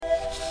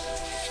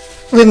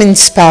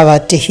Women's Power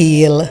to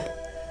Heal,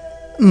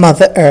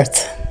 Mother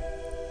Earth.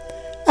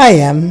 I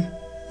am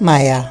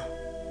Maya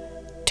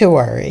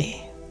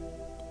Tiwari.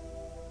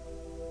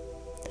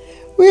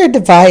 We are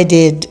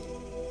divided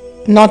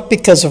not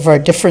because of our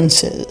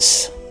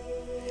differences,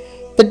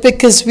 but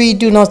because we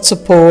do not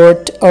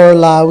support or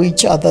allow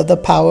each other the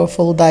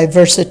powerful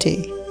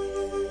diversity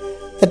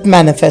that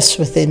manifests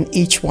within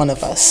each one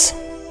of us.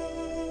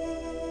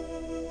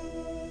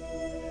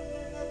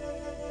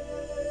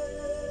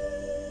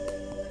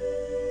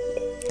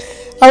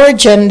 Our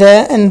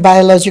gender and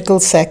biological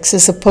sex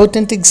is a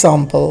potent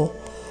example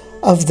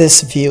of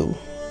this view.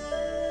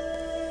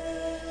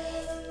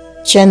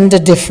 Gender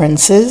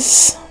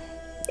differences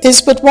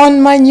is but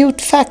one minute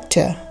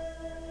factor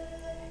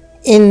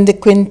in the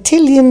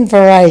quintillion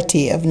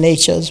variety of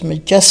nature's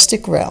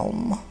majestic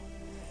realm,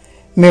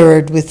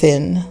 mirrored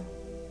within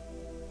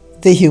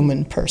the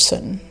human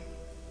person.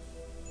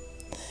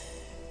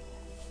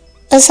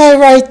 As I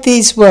write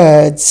these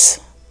words,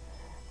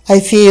 I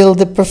feel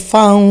the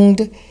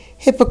profound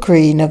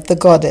hypocrine of the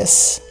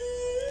goddess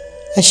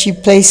as she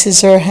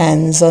places her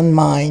hands on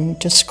mine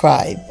to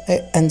scribe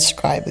and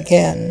scribe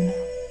again.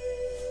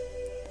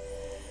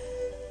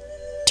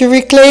 To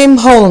reclaim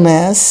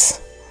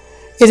wholeness,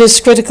 it is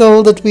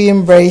critical that we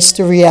embrace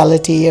the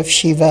reality of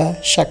Shiva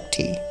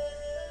Shakti,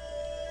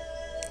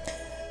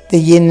 the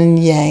yin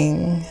and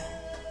yang,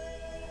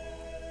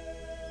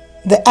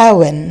 the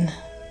awen,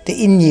 the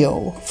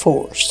inyo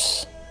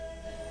force,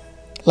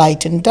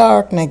 light and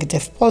dark,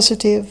 negative,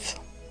 positive,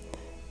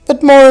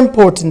 but more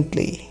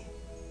importantly,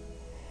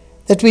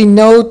 that we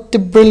note the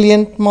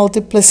brilliant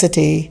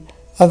multiplicity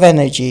of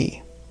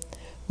energy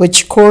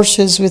which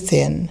courses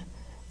within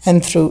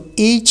and through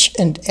each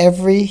and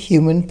every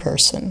human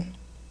person.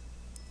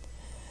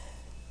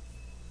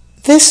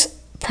 This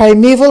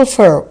primeval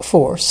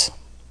force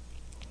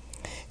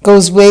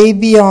goes way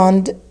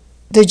beyond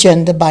the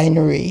gender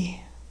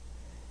binary.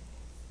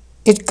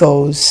 It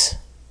goes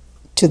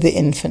to the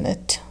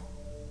infinite.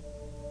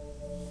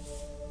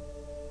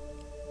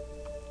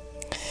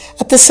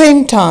 At the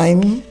same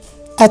time,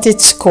 at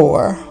its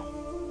core,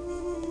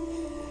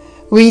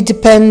 we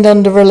depend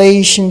on the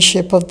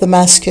relationship of the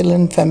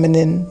masculine,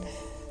 feminine,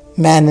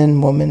 man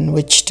and woman,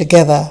 which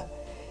together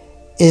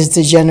is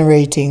the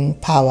generating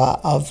power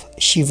of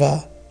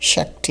Shiva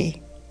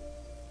Shakti.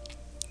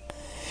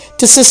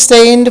 To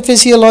sustain the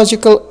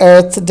physiological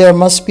earth, there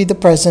must be the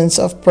presence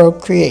of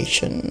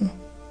procreation.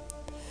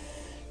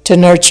 To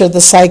nurture the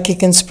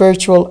psychic and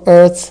spiritual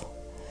earth,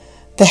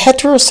 the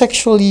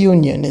heterosexual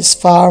union is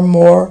far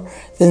more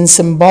than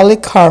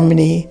symbolic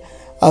harmony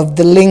of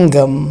the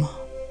lingam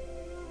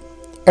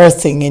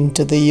earthing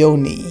into the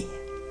yoni.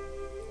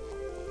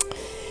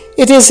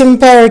 It is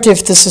imperative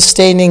to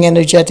sustaining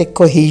energetic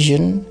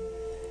cohesion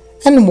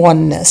and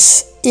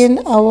oneness in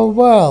our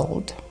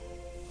world.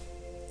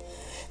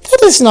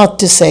 That is not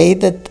to say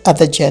that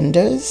other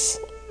genders,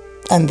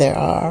 and there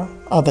are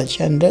other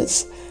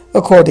genders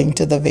according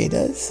to the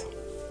Vedas,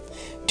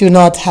 do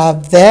not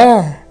have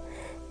their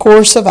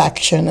course of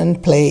action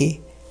and play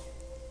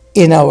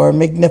in our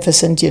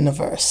magnificent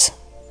universe.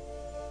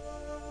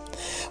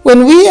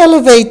 When we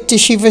elevate the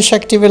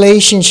Shiva-Shakti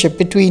relationship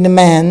between a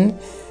man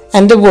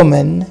and a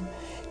woman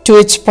to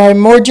its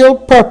primordial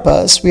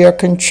purpose, we are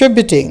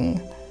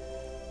contributing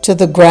to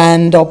the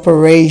grand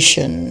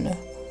operation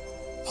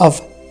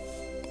of,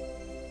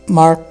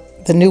 mark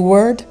the new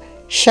word,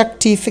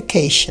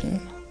 Shaktification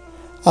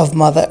of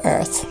Mother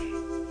Earth.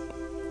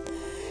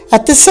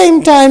 At the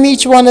same time,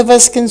 each one of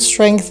us can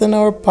strengthen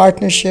our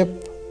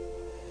partnership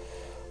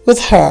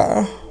with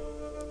her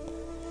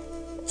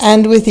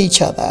and with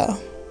each other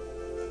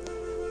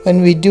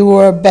when we do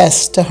our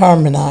best to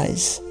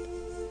harmonize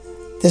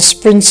this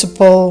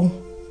principle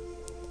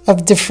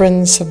of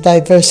difference, of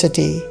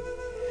diversity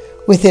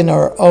within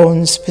our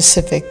own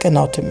specific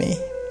anatomy.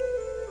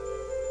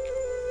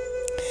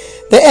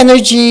 The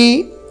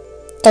energy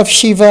of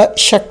Shiva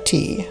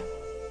Shakti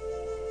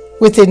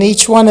within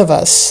each one of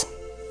us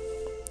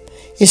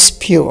is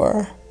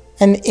pure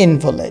and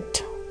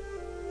inviolate.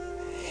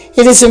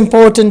 It is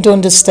important to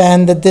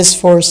understand that this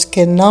force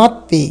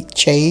cannot be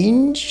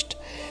changed,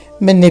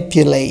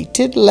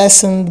 manipulated,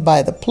 lessened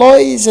by the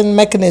ploys and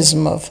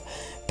mechanism of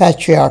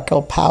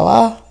patriarchal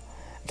power.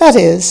 That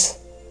is,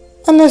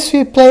 unless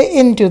we play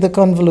into the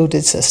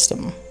convoluted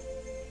system.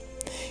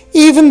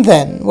 Even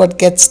then, what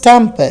gets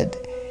tampered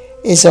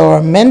is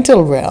our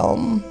mental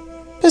realm,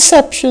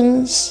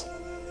 perceptions,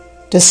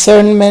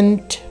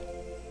 discernment,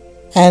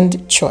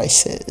 and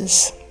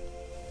choices.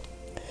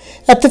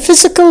 At the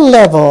physical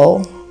level,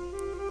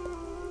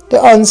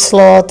 the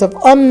onslaught of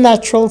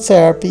unnatural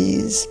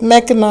therapies,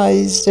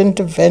 mechanized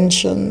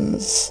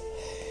interventions,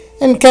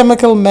 and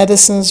chemical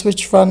medicines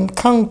which run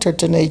counter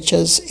to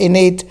nature's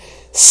innate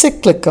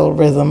cyclical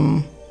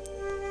rhythm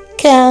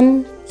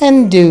can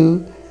and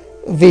do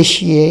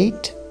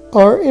vitiate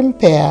or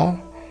impair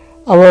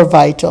our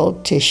vital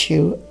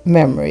tissue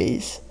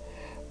memories,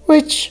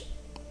 which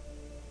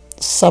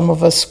some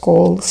of us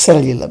call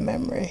cellular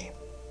memory.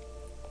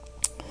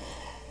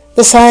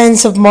 The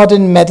science of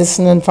modern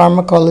medicine and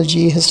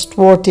pharmacology has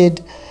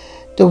thwarted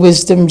the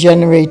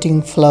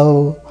wisdom-generating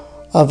flow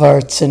of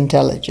Earth's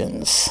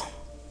intelligence.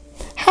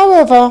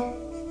 However,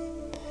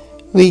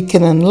 we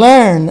can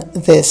unlearn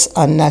this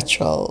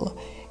unnatural,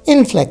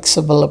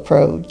 inflexible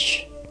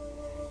approach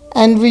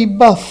and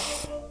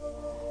rebuff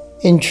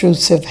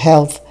intrusive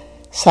health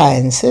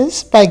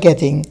sciences by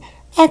getting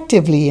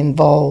actively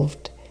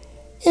involved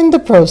in the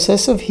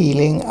process of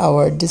healing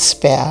our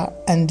despair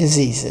and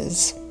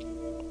diseases.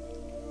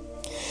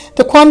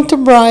 The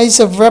quantum rise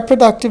of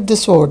reproductive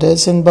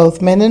disorders in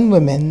both men and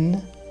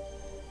women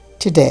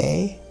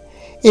today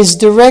is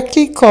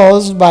directly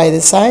caused by the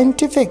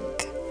scientific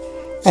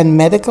and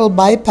medical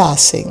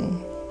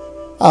bypassing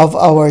of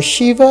our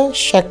Shiva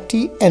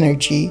Shakti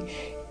energy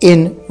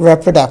in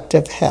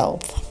reproductive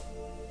health.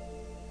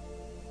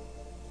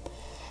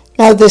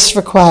 Now, this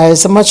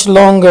requires a much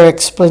longer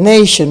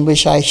explanation,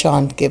 which I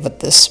shan't give at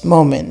this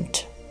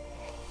moment.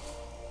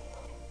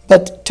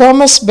 But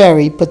Thomas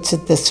Berry puts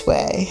it this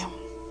way: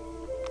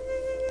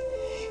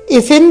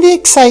 if in the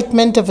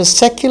excitement of a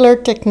secular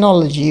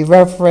technology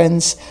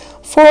reverence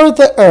for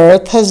the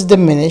earth has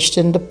diminished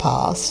in the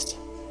past,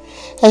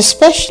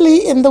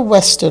 especially in the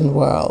Western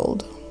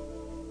world,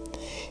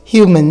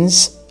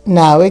 humans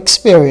now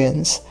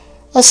experience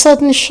a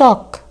sudden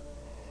shock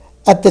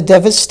at the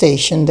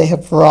devastation they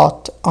have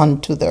wrought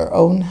onto their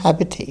own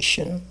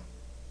habitation.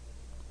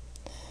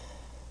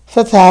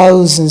 For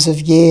thousands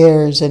of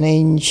years in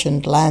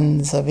ancient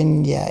lands of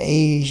India,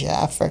 Asia,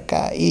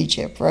 Africa,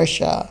 Egypt,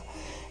 Russia,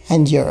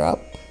 and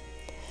Europe,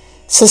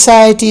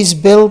 societies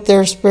built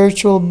their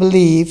spiritual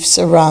beliefs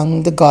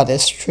around the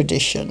goddess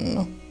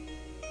tradition.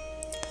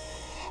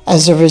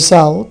 As a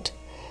result,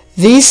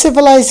 these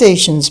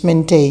civilizations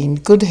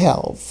maintained good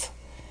health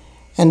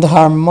and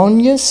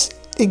harmonious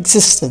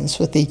existence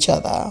with each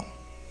other.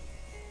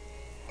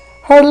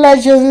 Her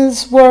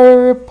legends were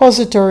a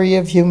repository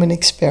of human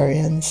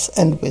experience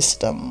and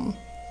wisdom,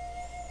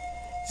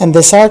 and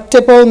this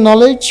archetypal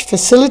knowledge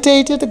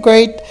facilitated a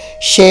great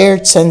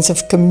shared sense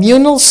of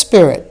communal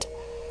spirit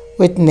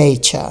with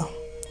nature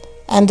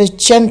and a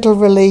gentle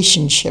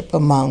relationship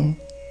among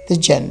the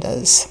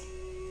genders.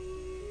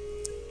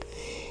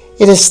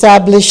 It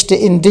established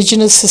the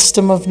indigenous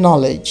system of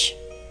knowledge,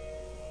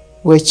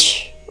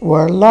 which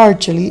were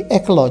largely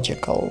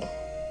ecological.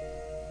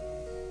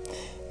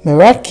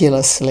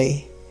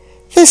 Miraculously,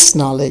 this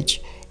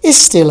knowledge is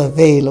still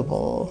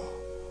available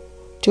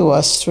to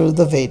us through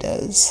the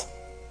Vedas.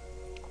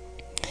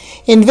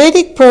 In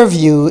Vedic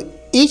purview,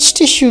 each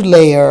tissue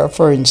layer,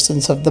 for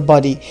instance, of the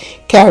body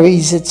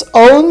carries its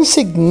own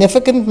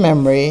significant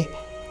memory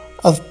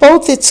of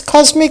both its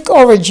cosmic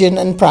origin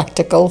and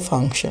practical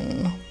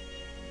function.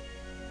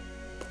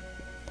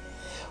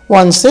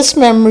 Once this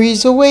memory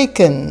is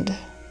awakened,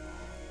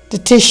 the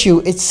tissue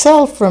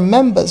itself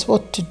remembers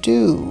what to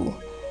do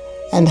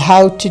and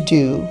how to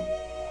do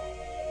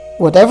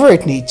whatever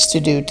it needs to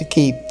do to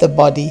keep the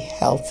body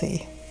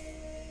healthy.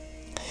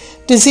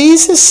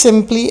 Disease is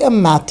simply a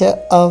matter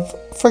of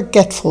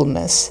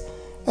forgetfulness,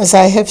 as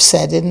I have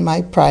said in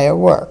my prior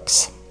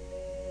works.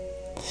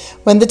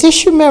 When the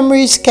tissue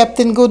memory is kept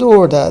in good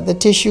order, the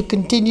tissue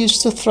continues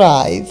to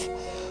thrive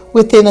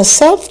within a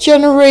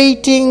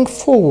self-generating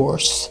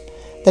force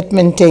that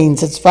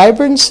maintains its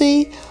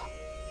vibrancy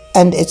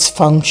and its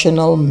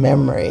functional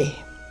memory.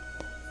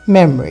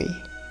 Memory,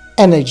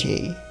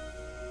 energy,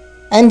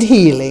 and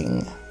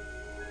healing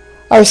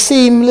are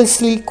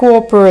seamlessly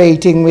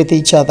cooperating with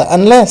each other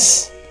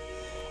unless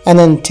and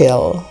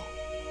until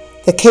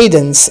the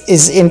cadence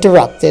is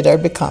interrupted or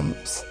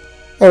becomes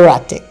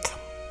erratic.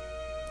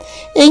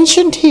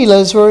 Ancient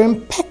healers were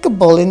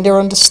impeccable in their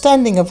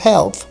understanding of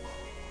health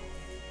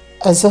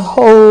as a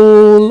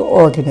whole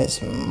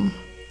organism.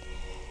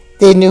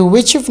 They knew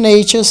which of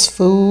nature's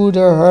food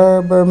or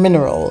herb or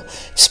mineral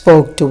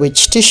spoke to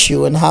which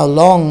tissue and how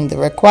long the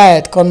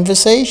required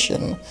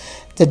conversation,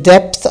 the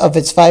depth of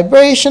its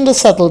vibration, the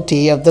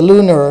subtlety of the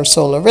lunar or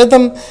solar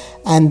rhythm,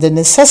 and the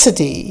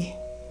necessity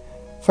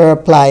for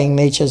applying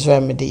nature's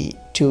remedy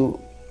to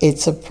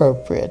its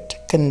appropriate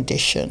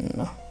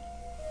condition.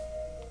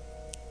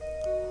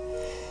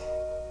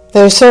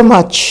 There's so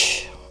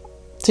much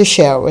to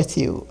share with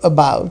you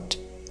about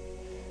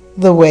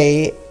the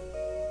way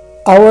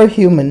our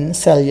human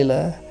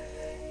cellular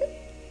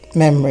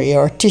memory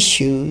or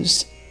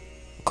tissues,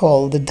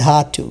 called the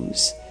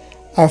dhatus,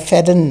 are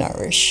fed and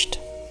nourished,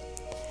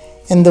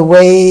 and the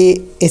way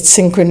its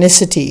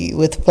synchronicity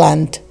with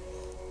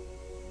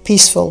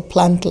peaceful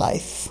plant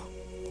life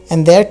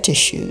and their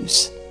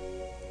tissues,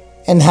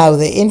 and how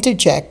they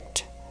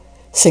interject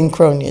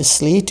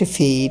synchronously to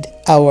feed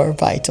our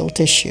vital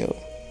tissue.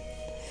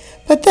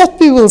 But that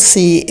we will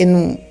see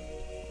in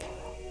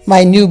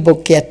my new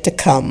book yet to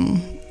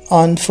come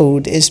on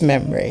Food is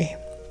Memory.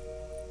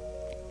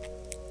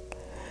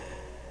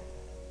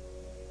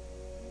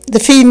 The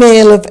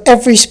female of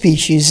every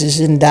species is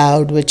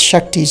endowed with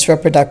Shakti's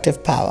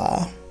reproductive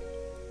power.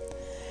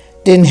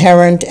 The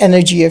inherent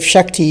energy of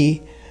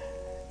Shakti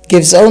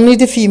gives only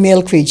the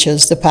female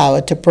creatures the power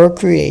to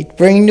procreate,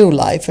 bring new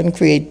life, and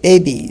create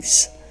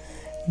babies.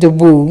 The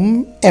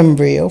womb,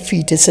 embryo,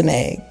 fetus, and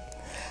egg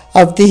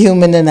of the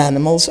human and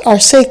animals are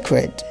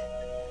sacred.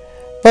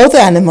 Both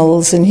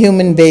animals and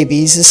human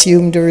babies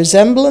assume the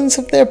resemblance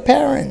of their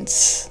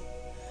parents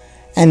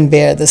and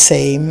bear the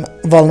same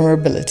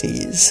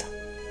vulnerabilities.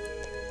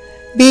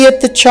 Be it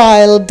the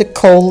child, the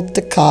colt,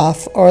 the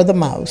calf, or the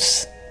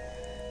mouse,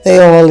 they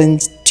all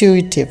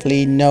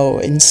instinctively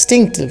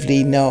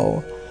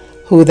know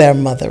who their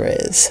mother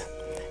is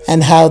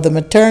and how the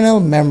maternal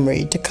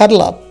memory to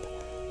cuddle up,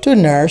 to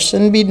nurse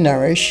and be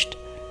nourished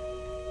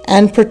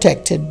and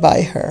protected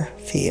by her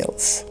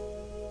feels.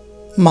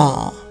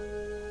 Ma,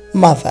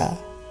 mother,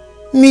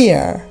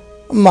 mir,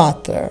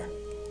 mater,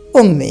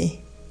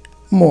 ummi,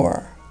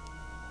 mor.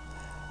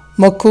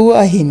 Moku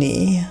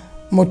ahini,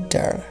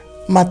 mutter,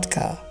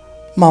 matka,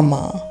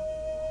 mama.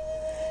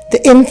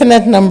 The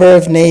infinite number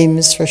of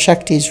names for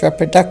Shakti's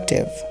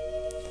reproductive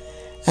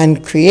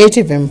and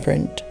creative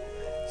imprint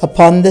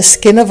upon the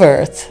skin of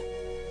earth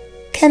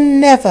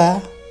can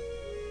never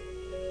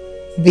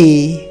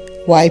be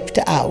wiped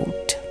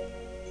out.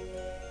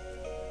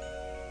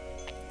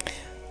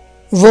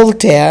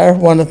 Voltaire,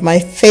 one of my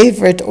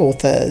favorite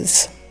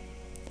authors,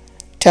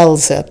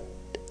 tells it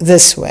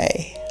this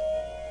way: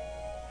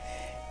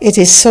 "It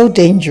is so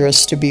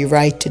dangerous to be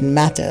right in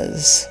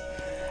matters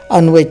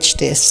on which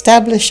the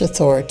established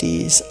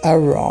authorities are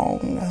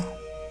wrong."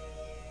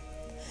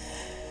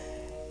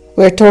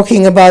 We're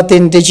talking about the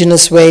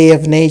indigenous way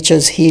of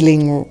nature's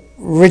healing,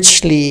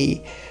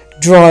 richly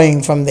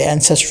drawing from the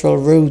ancestral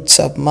roots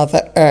of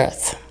Mother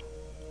Earth.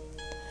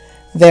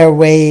 Their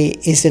way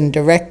is in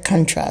direct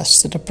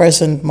contrast to the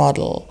present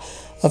model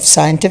of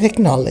scientific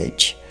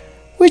knowledge,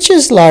 which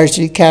is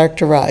largely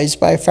characterized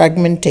by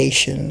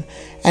fragmentation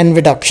and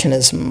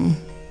reductionism.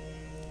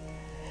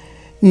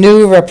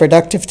 New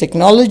reproductive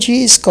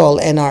technologies,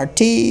 called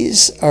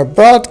NRTs, are a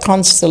broad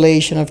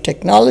constellation of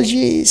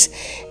technologies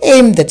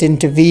aimed at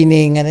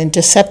intervening and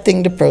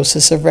intercepting the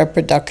process of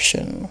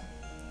reproduction.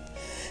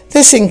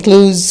 This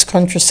includes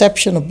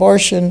contraception,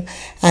 abortion,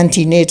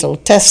 antenatal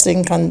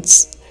testing,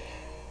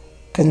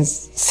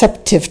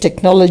 conceptive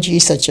technology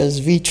such as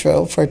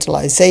vitro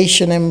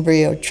fertilization,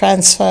 embryo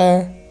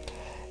transfer,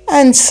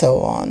 and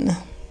so on.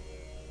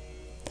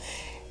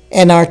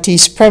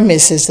 NRT's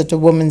premise is that the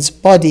woman's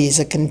body is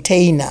a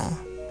container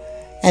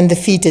and the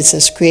fetus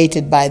is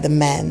created by the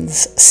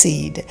man's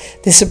seed.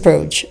 This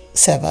approach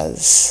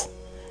severs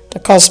the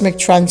cosmic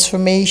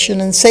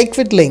transformation and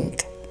sacred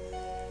link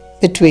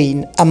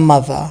between a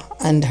mother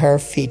and her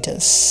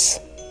fetus.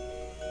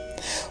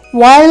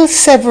 While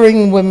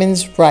severing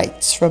women's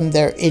rights from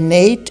their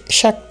innate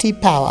Shakti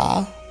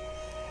power,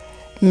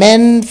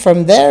 men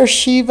from their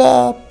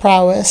Shiva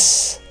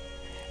prowess,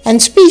 and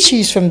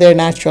species from their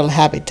natural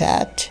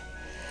habitat,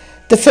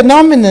 the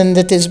phenomenon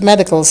that is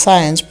medical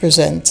science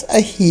presents a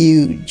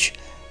huge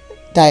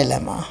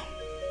dilemma.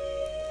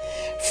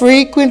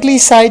 Frequently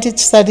cited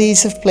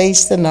studies have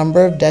placed the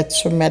number of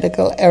deaths from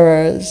medical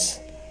errors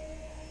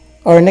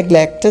or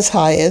neglect as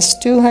high as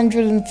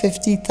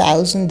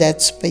 250,000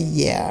 deaths per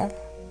year,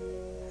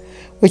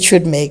 which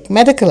would make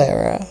medical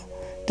error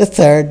the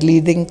third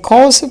leading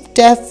cause of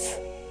death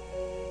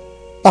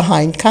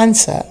behind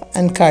cancer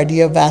and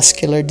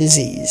cardiovascular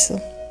disease.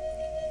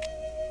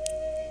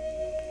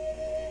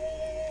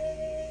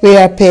 We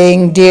are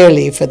paying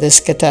dearly for this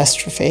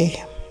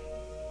catastrophe.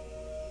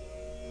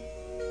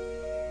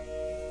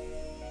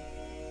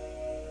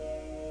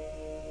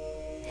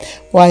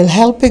 While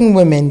helping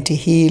women to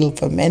heal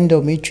from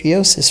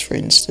endometriosis, for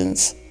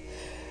instance,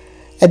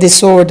 a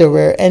disorder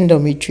where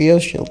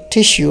endometrial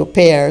tissue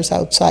appears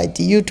outside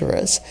the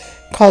uterus,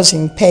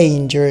 causing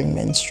pain during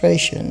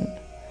menstruation,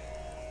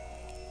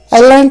 I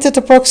learned that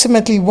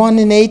approximately 1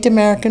 in 8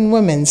 American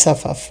women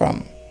suffer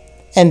from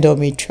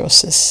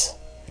endometriosis,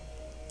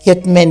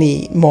 yet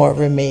many more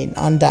remain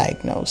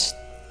undiagnosed.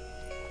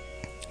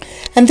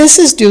 And this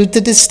is due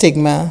to the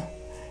stigma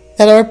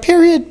that our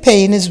period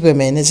pain as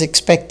women is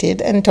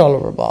expected and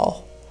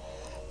tolerable,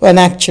 when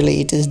actually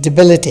it is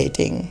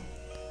debilitating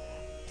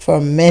for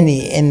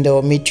many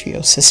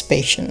endometriosis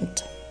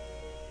patients.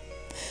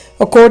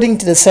 According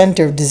to the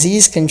Center of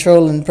Disease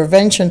Control and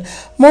Prevention,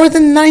 more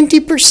than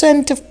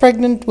 90% of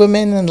pregnant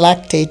women and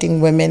lactating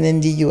women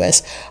in the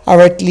U.S.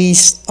 are at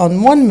least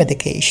on one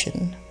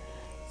medication.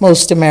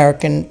 Most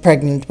American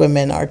pregnant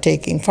women are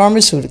taking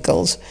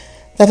pharmaceuticals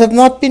that have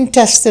not been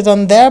tested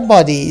on their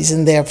bodies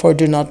and therefore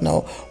do not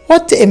know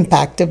what the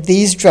impact of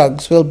these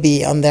drugs will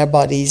be on their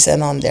bodies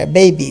and on their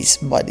babies'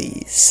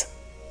 bodies.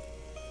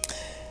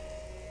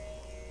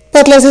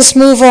 But let us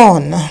move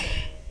on.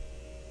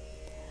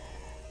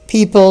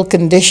 People,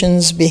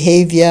 conditions,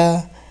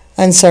 behavior,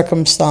 and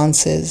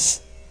circumstances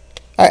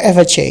are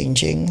ever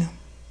changing.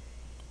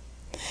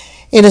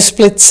 In a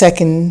split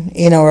second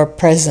in our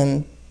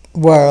present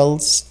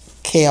world's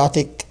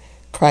chaotic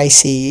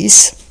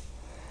crises,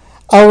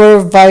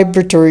 our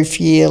vibratory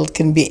field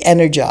can be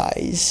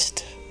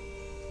energized.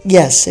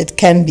 Yes, it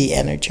can be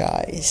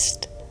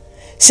energized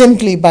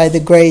simply by the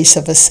grace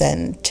of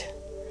ascent,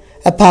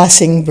 a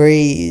passing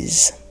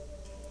breeze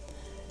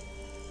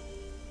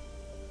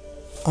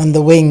on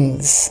the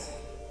wings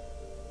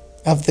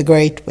of the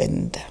great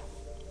wind.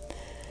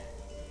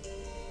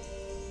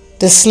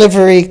 The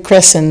slivery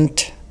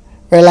crescent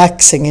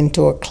relaxing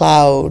into a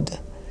cloud,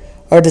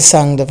 or the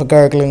sound of a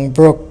gurgling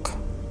brook,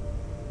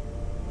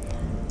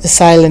 the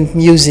silent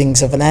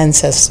musings of an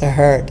ancestor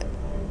heard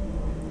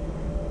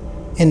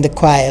in the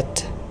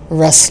quiet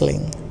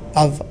rustling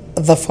of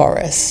the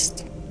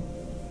forest.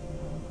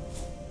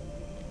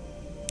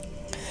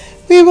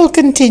 We will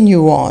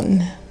continue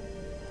on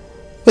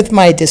with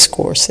my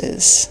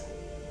discourses,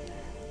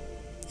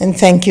 and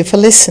thank you for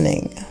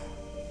listening.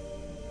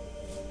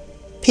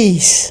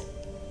 Peace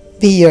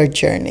be your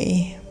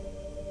journey,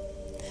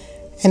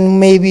 and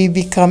may we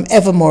become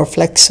ever more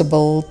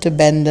flexible to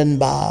bend and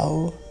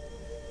bow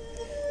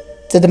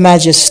to the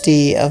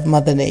majesty of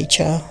Mother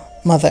Nature,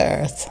 Mother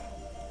Earth,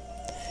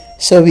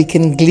 so we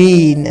can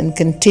glean and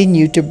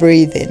continue to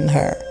breathe in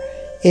her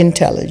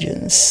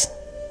intelligence.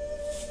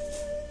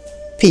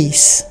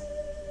 Peace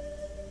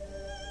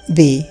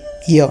be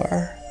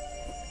your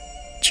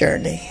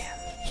journey.